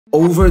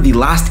Over the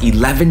last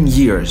 11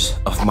 years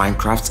of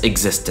Minecraft's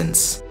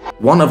existence,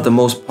 one of the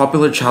most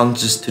popular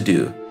challenges to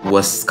do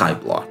was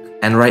Skyblock,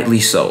 and rightly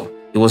so.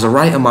 It was a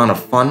right amount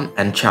of fun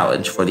and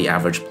challenge for the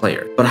average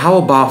player. But how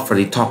about for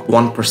the top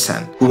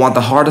 1% who want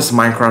the hardest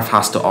Minecraft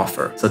has to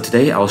offer? So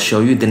today I'll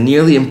show you the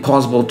nearly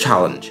impossible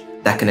challenge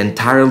that can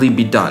entirely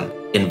be done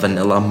in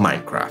vanilla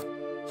Minecraft.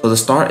 So the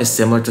start is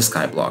similar to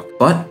Skyblock,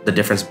 but the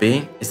difference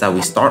being is that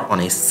we start on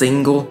a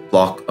single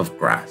block of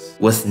grass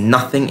with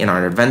nothing in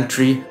our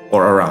inventory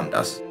or around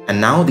us.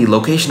 And now the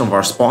location of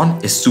our spawn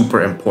is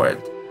super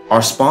important.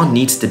 Our spawn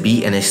needs to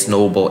be in a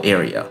snowball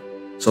area.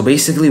 So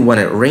basically when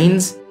it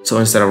rains, so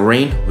instead of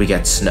rain, we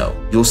get snow.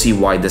 You'll see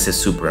why this is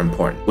super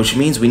important, which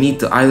means we need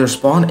to either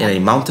spawn in a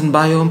mountain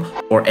biome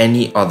or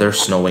any other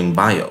snowing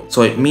biome.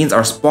 So it means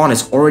our spawn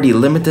is already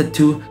limited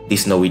to the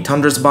snowy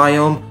tundras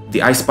biome,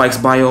 the ice spikes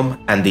biome,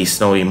 and the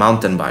snowy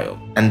mountain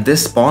biome. And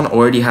this spawn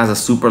already has a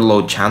super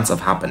low chance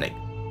of happening.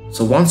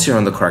 So once you're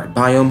in the correct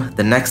biome,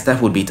 the next step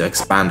would be to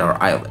expand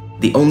our island.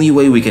 The only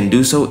way we can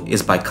do so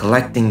is by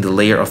collecting the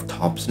layer of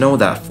top snow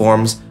that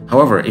forms.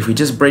 However, if we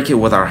just break it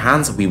with our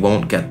hands, we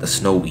won't get the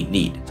snow we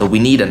need. So we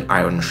need an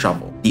iron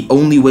shovel. The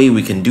only way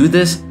we can do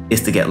this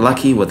is to get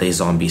lucky with a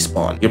zombie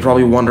spawn. You're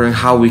probably wondering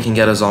how we can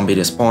get a zombie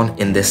to spawn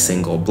in this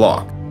single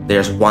block.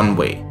 There's one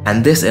way,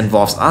 and this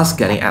involves us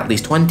getting at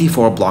least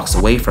 24 blocks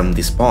away from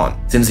the spawn.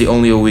 Since the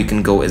only way we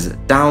can go is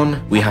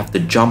down, we have to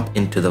jump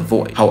into the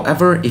void.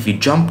 However, if you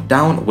jump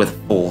down with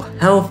full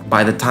health,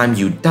 by the time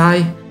you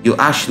die, you'll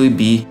actually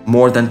be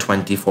more than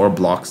 24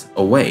 blocks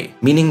away,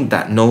 meaning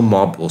that no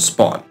mob will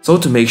spawn. So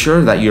to make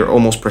sure that you're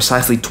almost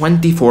precisely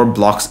 24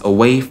 blocks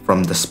away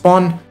from the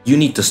spawn, you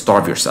need to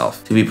starve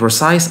yourself, to be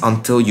precise,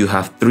 until you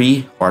have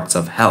 3 hearts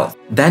of health.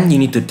 Then you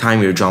need to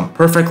time your jump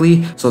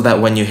perfectly so that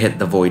when you hit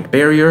the void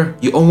barrier,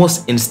 you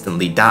almost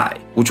instantly die,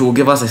 which will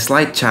give us a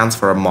slight chance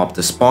for a mob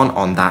to spawn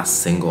on that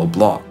single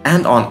block.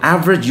 And on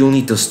average, you'll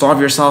need to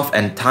starve yourself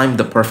and time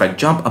the perfect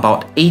jump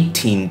about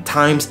 18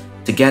 times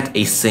to get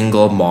a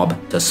single mob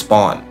to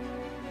spawn.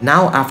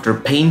 Now, after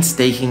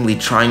painstakingly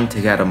trying to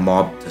get a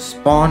mob to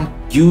spawn,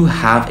 you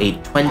have a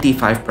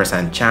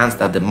 25% chance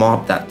that the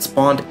mob that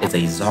spawned is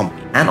a zombie.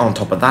 And on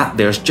top of that,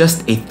 there's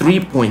just a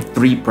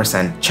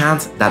 3.3%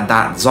 chance that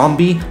that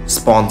zombie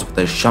spawns with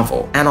a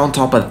shovel. And on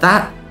top of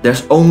that,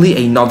 there's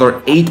only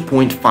another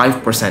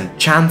 8.5%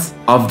 chance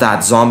of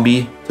that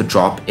zombie to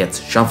drop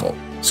its shovel.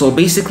 So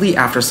basically,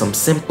 after some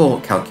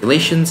simple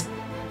calculations,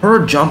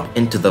 per jump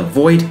into the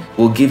void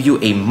will give you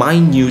a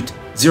minute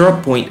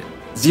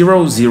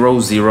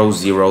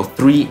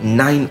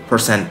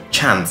 0.000039%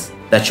 chance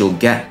that you'll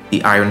get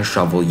the iron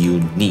shovel you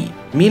need.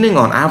 Meaning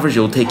on average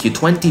it'll take you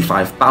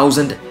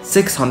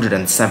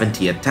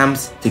 25,670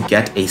 attempts to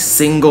get a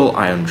single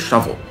iron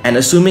shovel. And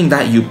assuming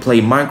that you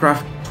play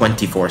Minecraft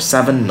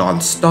 24/7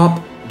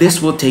 non-stop, this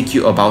will take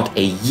you about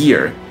a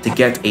year to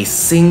get a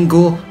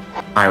single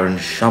iron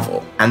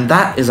shovel. And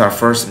that is our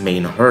first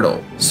main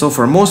hurdle. So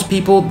for most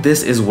people,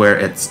 this is where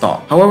it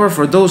stops. However,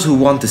 for those who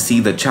want to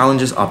see the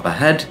challenges up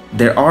ahead,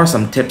 there are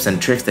some tips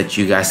and tricks that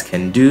you guys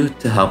can do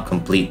to help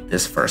complete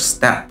this first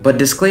step. But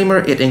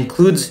disclaimer, it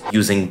includes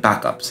using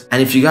backups.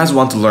 And if you guys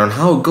want to learn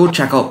how, go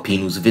check out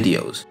Pinu's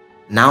videos.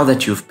 Now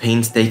that you've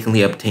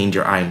painstakingly obtained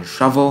your iron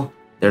shovel,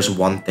 there's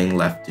one thing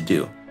left to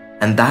do.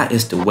 And that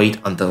is to wait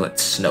until it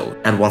snows.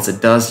 And once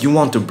it does, you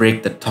want to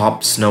break the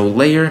top snow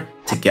layer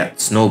to get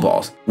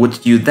snowballs,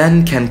 which you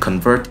then can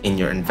convert in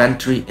your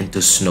inventory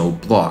into snow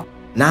block.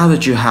 Now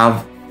that you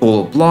have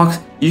full blocks,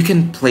 you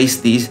can place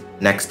these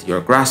next to your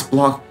grass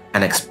block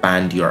and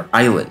expand your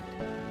island.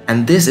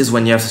 And this is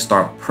when you have to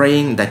start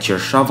praying that your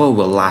shovel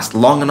will last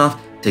long enough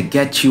to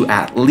get you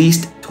at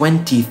least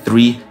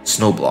 23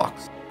 snow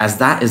blocks, as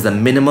that is the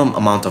minimum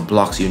amount of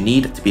blocks you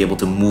need to be able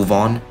to move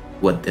on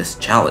with this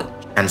challenge.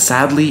 And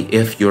sadly,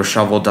 if your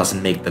shovel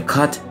doesn't make the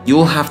cut,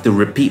 you'll have to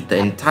repeat the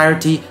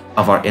entirety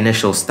of our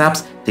initial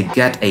steps to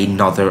get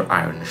another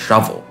iron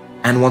shovel.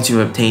 And once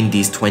you've obtained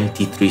these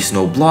 23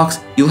 snow blocks,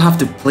 you'll have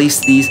to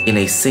place these in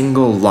a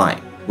single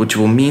line, which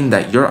will mean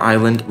that your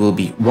island will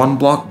be 1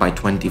 block by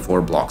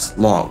 24 blocks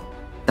long.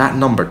 That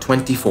number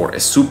 24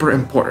 is super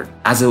important,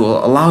 as it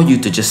will allow you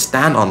to just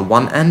stand on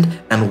one end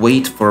and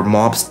wait for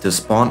mobs to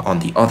spawn on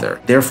the other,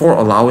 therefore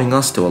allowing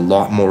us to a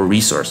lot more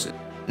resources.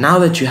 Now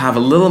that you have a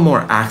little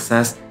more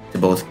access to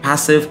both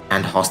passive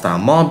and hostile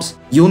mobs,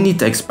 you'll need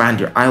to expand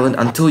your island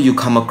until you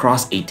come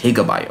across a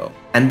taiga biome.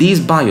 And these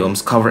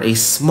biomes cover a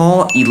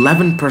small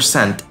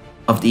 11%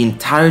 of the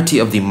entirety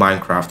of the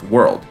Minecraft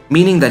world,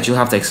 meaning that you'll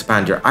have to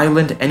expand your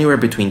island anywhere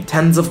between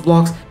tens of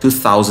blocks to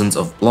thousands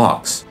of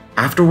blocks.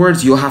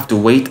 Afterwards, you'll have to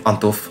wait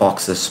until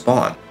foxes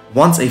spawn.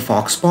 Once a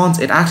fox spawns,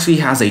 it actually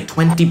has a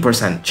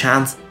 20%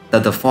 chance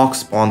that the fox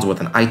spawns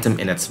with an item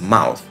in its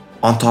mouth.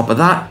 On top of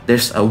that,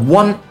 there's a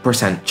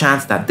 1%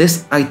 chance that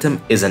this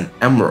item is an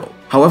emerald.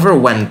 However,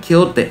 when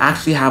killed, they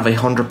actually have a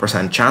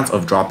 100% chance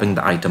of dropping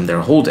the item they're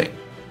holding.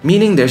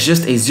 Meaning there's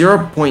just a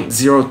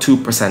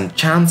 0.02%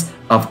 chance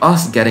of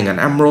us getting an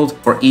emerald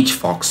for each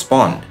fox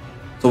spawned.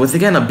 So with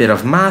again a bit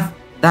of math,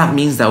 that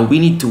means that we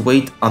need to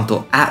wait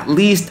until at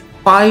least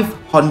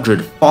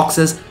 500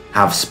 foxes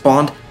have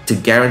spawned to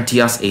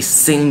guarantee us a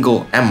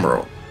single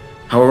emerald.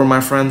 However,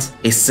 my friends,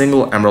 a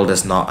single emerald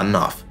is not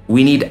enough.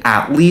 We need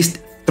at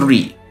least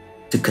 3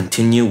 to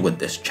continue with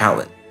this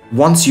challenge.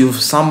 Once you've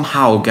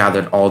somehow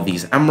gathered all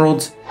these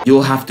emeralds,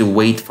 you'll have to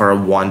wait for a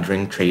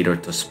wandering trader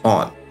to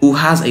spawn, who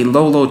has a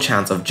low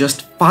chance of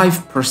just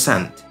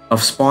 5%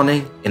 of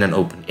spawning in an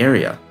open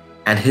area.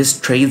 And his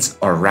trades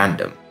are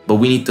random, but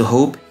we need to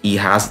hope he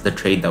has the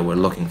trade that we're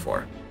looking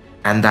for.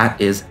 And that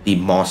is the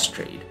moss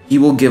trade. He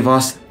will give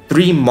us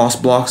 3 moss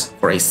blocks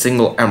for a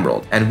single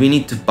emerald, and we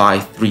need to buy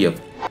 3 of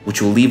them,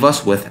 which will leave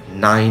us with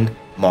 9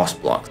 moss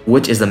blocks,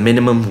 which is the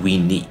minimum we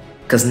need.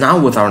 Because now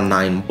with our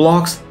 9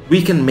 blocks,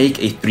 we can make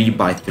a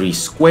 3x3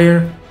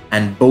 square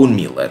and bone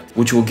meal it,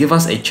 which will give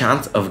us a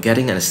chance of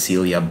getting an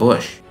acelia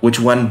bush, which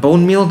when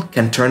bone mealed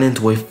can turn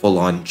into a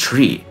full-on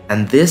tree.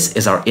 And this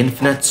is our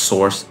infinite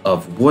source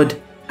of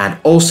wood and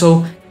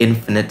also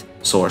infinite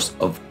source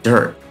of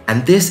dirt.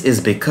 And this is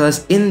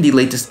because in the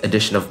latest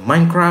edition of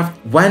Minecraft,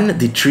 when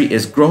the tree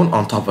is grown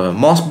on top of a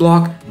moss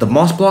block, the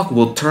moss block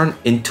will turn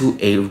into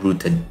a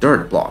rooted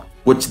dirt block,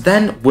 which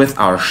then with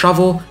our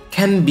shovel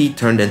can be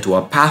turned into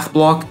a path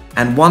block,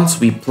 and once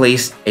we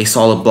place a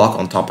solid block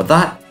on top of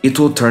that, it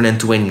will turn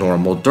into a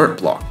normal dirt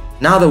block.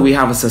 Now that we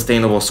have a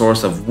sustainable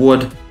source of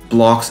wood,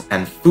 blocks,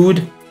 and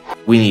food,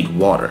 we need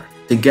water.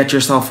 To get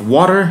yourself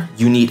water,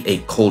 you need a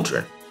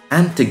cauldron.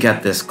 And to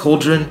get this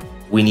cauldron,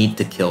 we need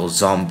to kill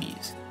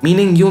zombies,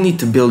 meaning you'll need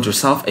to build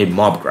yourself a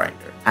mob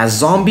grinder, as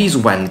zombies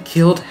when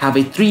killed have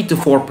a 3 to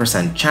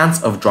 4%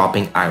 chance of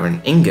dropping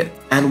iron ingot.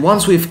 And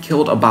once we've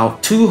killed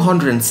about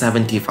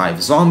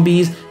 275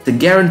 zombies to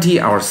guarantee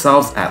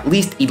ourselves at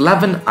least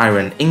 11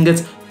 iron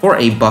ingots for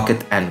a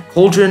bucket and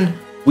cauldron,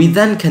 we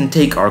then can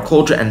take our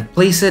cauldron and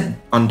place it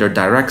under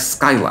direct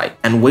skylight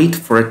and wait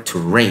for it to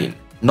rain.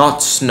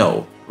 Not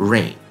snow,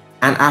 rain.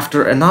 And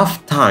after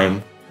enough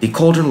time, the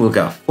cauldron will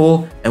get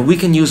full and we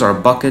can use our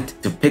bucket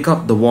to pick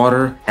up the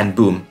water, and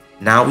boom,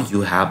 now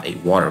you have a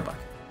water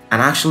bucket.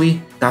 And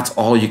actually, that's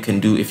all you can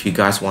do if you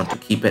guys want to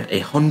keep it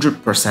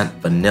 100%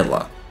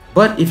 vanilla.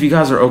 But if you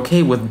guys are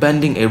okay with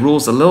bending a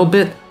rules a little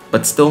bit,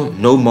 but still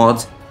no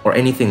mods or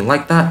anything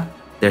like that,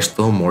 there's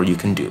still more you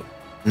can do.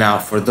 Now,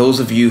 for those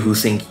of you who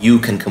think you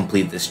can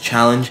complete this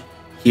challenge,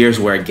 here's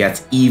where it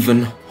gets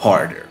even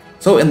harder.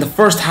 So in the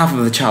first half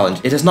of the challenge,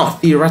 it is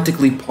not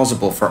theoretically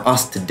possible for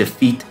us to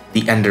defeat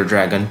the Ender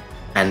Dragon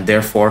and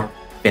therefore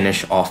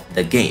finish off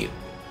the game.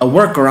 A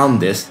workaround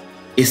this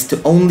is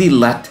to only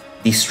let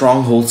the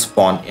stronghold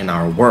spawn in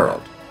our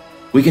world.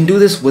 We can do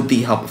this with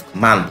the help of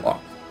command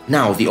block.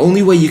 Now, the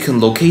only way you can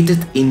locate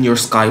it in your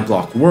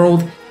Skyblock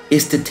world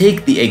is to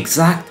take the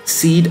exact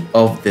seed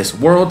of this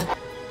world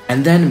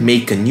and then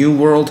make a new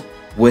world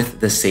with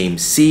the same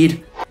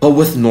seed, but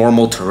with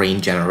normal terrain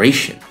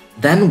generation.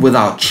 Then,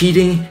 without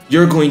cheating,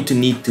 you're going to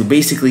need to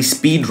basically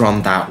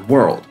speedrun that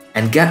world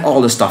and get all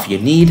the stuff you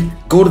need,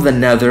 go to the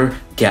nether,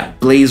 get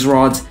blaze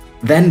rods,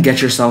 then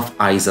get yourself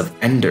Eyes of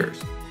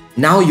Enders.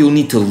 Now you'll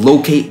need to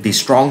locate the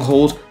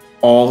stronghold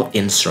all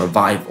in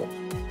survival.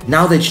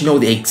 Now that you know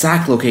the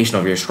exact location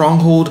of your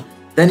stronghold,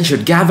 then you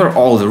should gather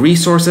all the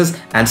resources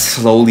and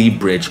slowly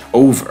bridge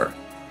over.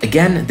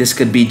 Again, this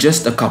could be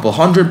just a couple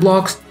hundred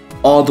blocks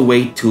all the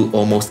way to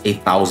almost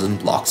 1,000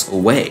 blocks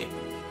away.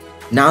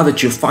 Now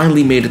that you've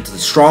finally made it to the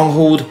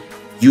stronghold,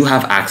 you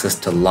have access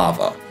to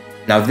lava.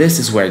 Now this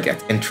is where it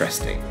gets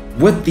interesting.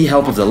 With the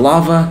help of the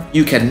lava,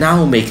 you can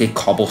now make a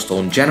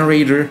cobblestone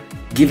generator,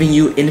 giving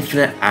you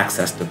infinite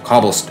access to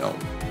cobblestone,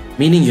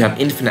 meaning you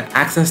have infinite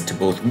access to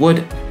both wood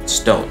and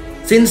stone.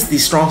 Since the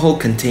stronghold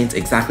contains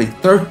exactly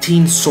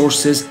 13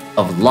 sources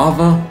of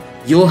lava,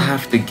 you'll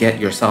have to get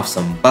yourself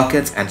some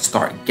buckets and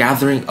start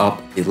gathering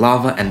up the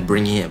lava and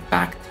bringing it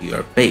back to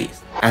your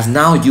base, as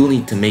now you'll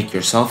need to make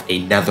yourself a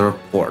nether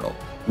portal.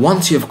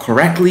 Once you have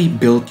correctly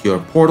built your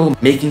portal,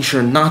 making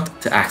sure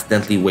not to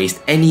accidentally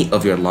waste any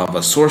of your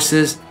lava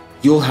sources,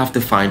 you'll have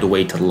to find a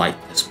way to light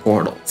this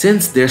portal.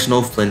 Since there's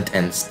no flint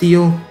and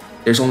steel,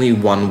 there's only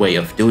one way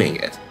of doing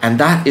it, and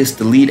that is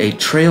to lead a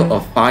trail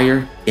of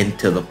fire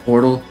into the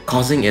portal,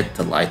 causing it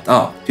to light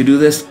up. To do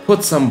this,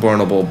 put some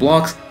burnable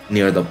blocks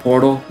near the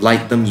portal,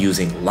 light them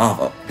using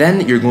lava.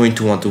 Then you're going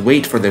to want to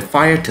wait for the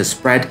fire to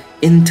spread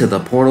into the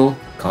portal,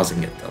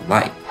 causing it to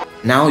light.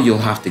 Now you'll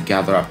have to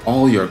gather up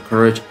all your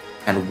courage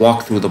and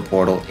walk through the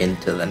portal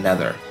into the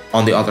nether.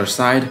 On the other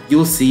side,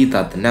 you'll see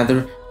that the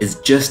nether is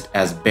just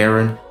as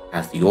barren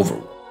as the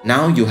overworld.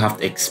 Now you'll have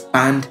to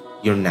expand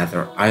your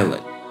nether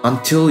island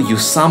until you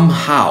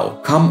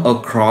somehow come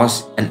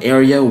across an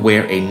area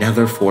where a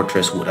nether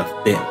fortress would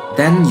have been.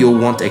 Then you'll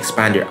want to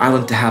expand your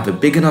island to have a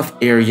big enough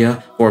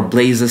area for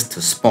blazes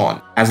to spawn,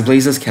 as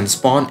blazes can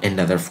spawn in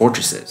nether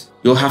fortresses.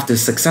 You'll have to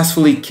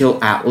successfully kill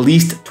at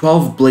least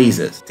 12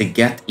 blazes to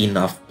get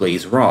enough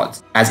blaze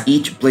rods, as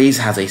each blaze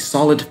has a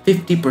solid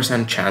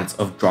 50% chance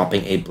of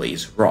dropping a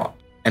blaze rod.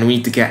 And we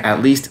need to get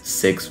at least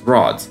 6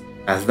 rods,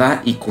 as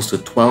that equals to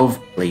 12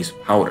 blaze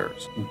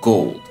powders.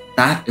 Gold.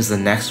 That is the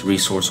next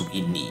resource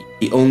we need.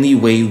 The only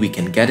way we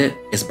can get it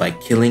is by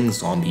killing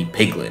zombie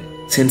piglin.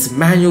 since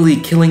manually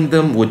killing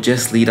them would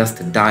just lead us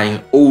to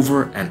dying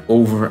over and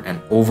over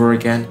and over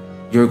again,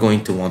 you're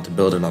going to want to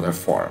build another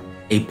farm,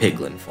 a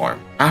piglin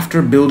farm.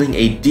 After building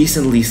a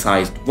decently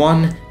sized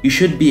one, you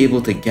should be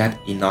able to get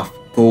enough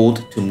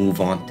gold to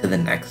move on to the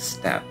next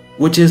step,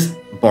 which is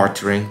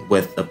bartering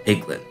with the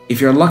piglin.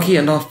 If you're lucky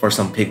enough for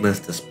some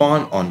piglins to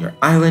spawn on your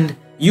island,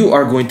 you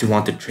are going to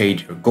want to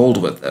trade your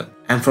gold with them.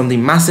 And from the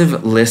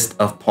massive list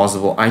of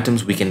possible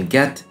items we can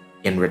get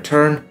in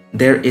return,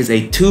 there is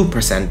a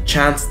 2%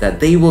 chance that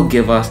they will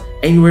give us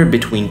anywhere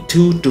between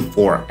 2 to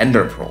 4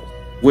 ender pearls,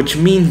 which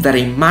means that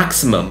a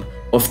maximum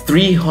of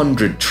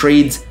 300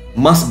 trades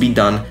must be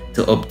done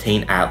to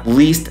obtain at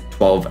least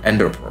 12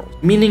 ender pearls.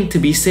 Meaning, to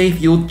be safe,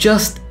 you'll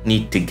just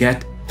need to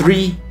get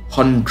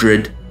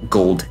 300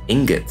 gold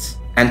ingots.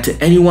 And to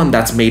anyone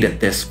that's made it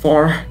this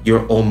far,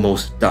 you're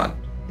almost done.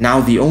 Now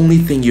the only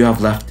thing you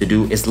have left to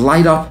do is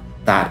light up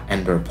that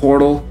ender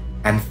portal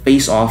and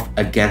face off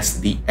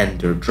against the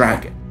ender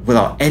dragon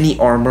without any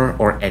armor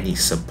or any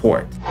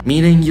support,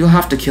 meaning you'll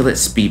have to kill it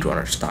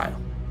speedrunner style.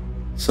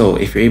 So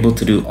if you're able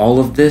to do all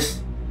of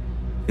this,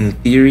 in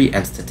theory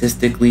and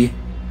statistically,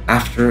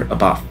 after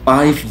about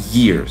 5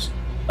 years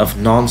of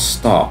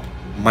non-stop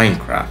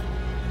Minecraft,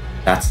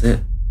 that's it.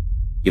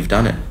 You've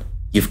done it.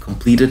 You've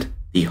completed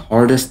the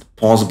hardest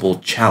possible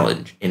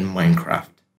challenge in Minecraft.